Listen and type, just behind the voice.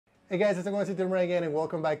Hey guys, it's Agustin Timmer again and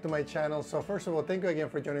welcome back to my channel. So first of all, thank you again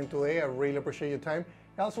for joining today. I really appreciate your time.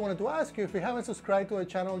 I also wanted to ask you, if you haven't subscribed to our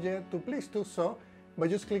channel yet, to please do so by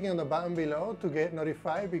just clicking on the button below to get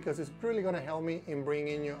notified, because it's really going to help me in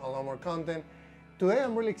bringing you a lot more content. Today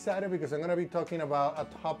I'm really excited because I'm going to be talking about a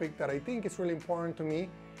topic that I think is really important to me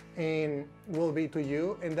and will be to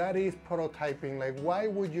you, and that is prototyping. Like, why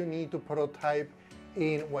would you need to prototype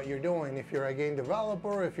in what you're doing? If you're a game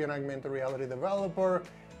developer, if you're an augmented reality developer,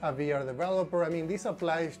 a VR developer, I mean, this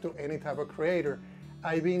applies to any type of creator.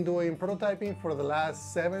 I've been doing prototyping for the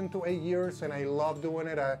last 7 to 8 years and I love doing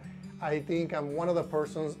it. I think I'm one of the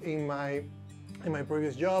persons in my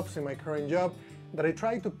previous jobs, in my current job, that I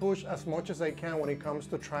try to push as much as I can when it comes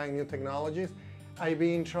to trying new technologies. I've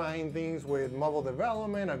been trying things with mobile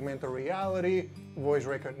development, augmented reality, voice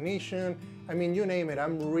recognition. I mean, you name it,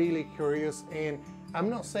 I'm really curious, and I'm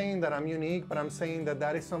not saying that I'm unique, but I'm saying that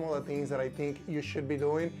that is some of the things that I think you should be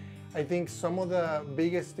doing. I think some of the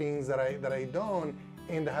biggest things that I've done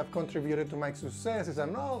and that have contributed to my success is a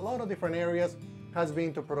lot of different areas has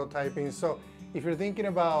been to prototyping. So if you're thinking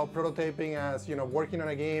about prototyping as, you know, working on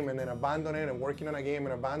a game and then abandon it, and working on a game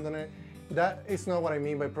and abandon it, that is not what I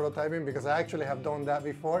mean by prototyping, because I actually have done that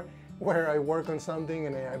before, where I work on something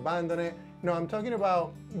and then I abandon it. No, I'm talking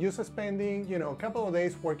about just spending, you know, a couple of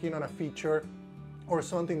days working on a feature or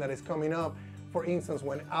something that is coming up. For instance,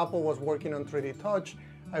 when Apple was working on 3D Touch,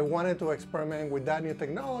 I wanted to experiment with that new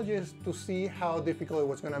technologies to see how difficult it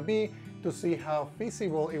was going to be, to see how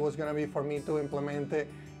feasible it was going to be for me to implement it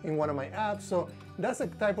in one of my apps. So that's the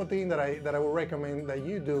type of thing that I would recommend that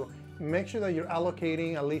you do. Make sure that you're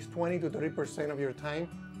allocating at least 20 to 30% of your time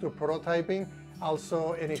to prototyping.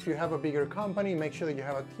 Also, and if you have a bigger company, make sure that you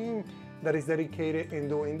have a team that is dedicated in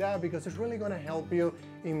doing that, because it's really going to help you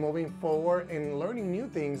in moving forward and learning new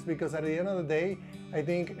things. Because at the end of the day, I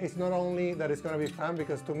think it's not only that it's going to be fun,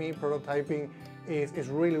 because to me prototyping is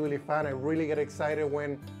really, really fun. I really get excited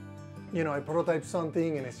when, you know, I prototype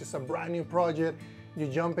something and it's just a brand new project.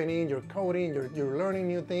 You're jumping in, you're coding, you're learning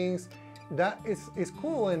new things. That is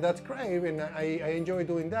cool and that's great, and I enjoy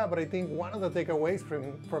doing that. But I think one of the takeaways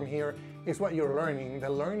from here is what you're learning. The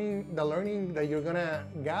learning that you're gonna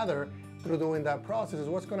gather through doing that process is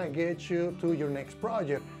what's gonna get you to your next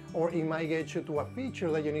project, or it might get you to a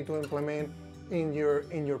feature that you need to implement in your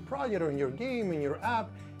project or in your game, in your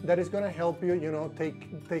app, that is gonna help you, you know,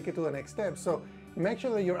 take it to the next step. So make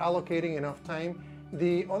sure that you're allocating enough time.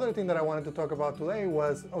 The other thing that I wanted to talk about today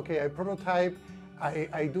was, okay, I prototype,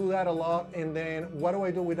 I do that a lot, and then what do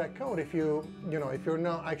I do with that code if you're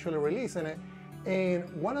not actually releasing it? And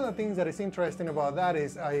one of the things that is interesting about that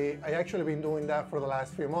is I actually been doing that for the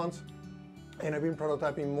last few months, and I've been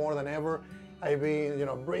prototyping more than ever. I've been, you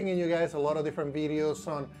know, bringing you guys a lot of different videos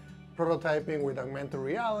on prototyping with augmented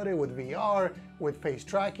reality, with VR, with face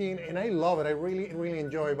tracking, and I love it. I really, really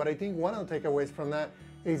enjoy it. But I think one of the takeaways from that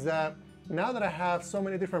is that now that I have so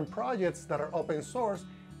many different projects that are open source,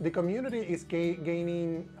 the community is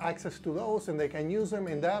gaining access to those and they can use them,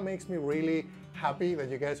 and that makes me really happy that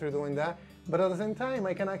you guys are doing that. But at the same time,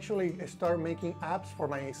 I can actually start making apps for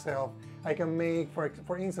myself. I can make,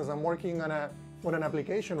 for instance, I'm working on an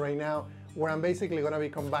application right now where I'm basically going to be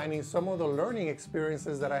combining some of the learning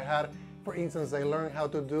experiences that I had. For instance, I learned how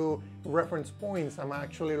to do reference points. I'm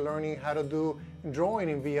actually learning how to do drawing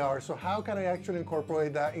in VR. So how can I actually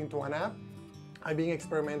incorporate that into an app? I've been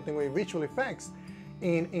experimenting with visual effects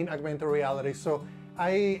in augmented reality. So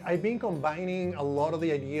I've been combining a lot of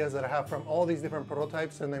the ideas that I have from all these different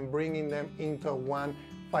prototypes and then bringing them into one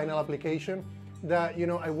final application that, you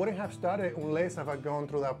know, I wouldn't have started unless I had gone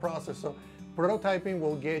through that process. So prototyping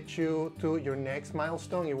will get you to your next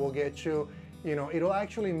milestone. It will get you, you know, it'll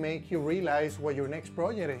actually make you realize what your next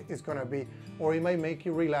project is going to be, or it might make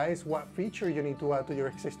you realize what feature you need to add to your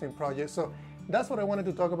existing project. So that's what I wanted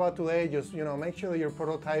to talk about today. Just, you know, make sure that you're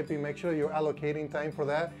prototyping, make sure you're allocating time for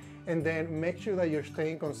that, and then make sure that you're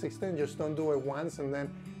staying consistent. Just don't do it once and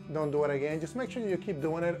then don't do it again. Just make sure you keep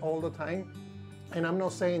doing it all the time. And I'm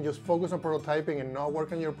not saying just focus on prototyping and not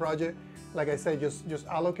work on your project. Like I said, just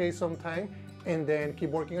allocate some time and then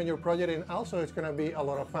keep working on your project, and also it's going to be a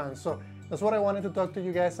lot of fun. So that's what I wanted to talk to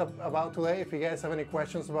you guys about today. If you guys have any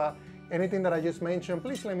questions about anything that I just mentioned,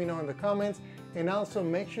 please let me know in the comments. And also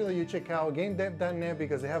make sure that you check out GameDev.net,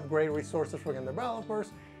 because they have great resources for game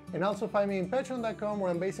developers. And also find me in Patreon.com,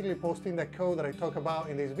 where I'm basically posting the code that I talk about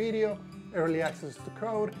in this video, early access to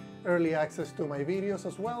code, early access to my videos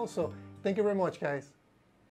as well. So thank you very much, guys.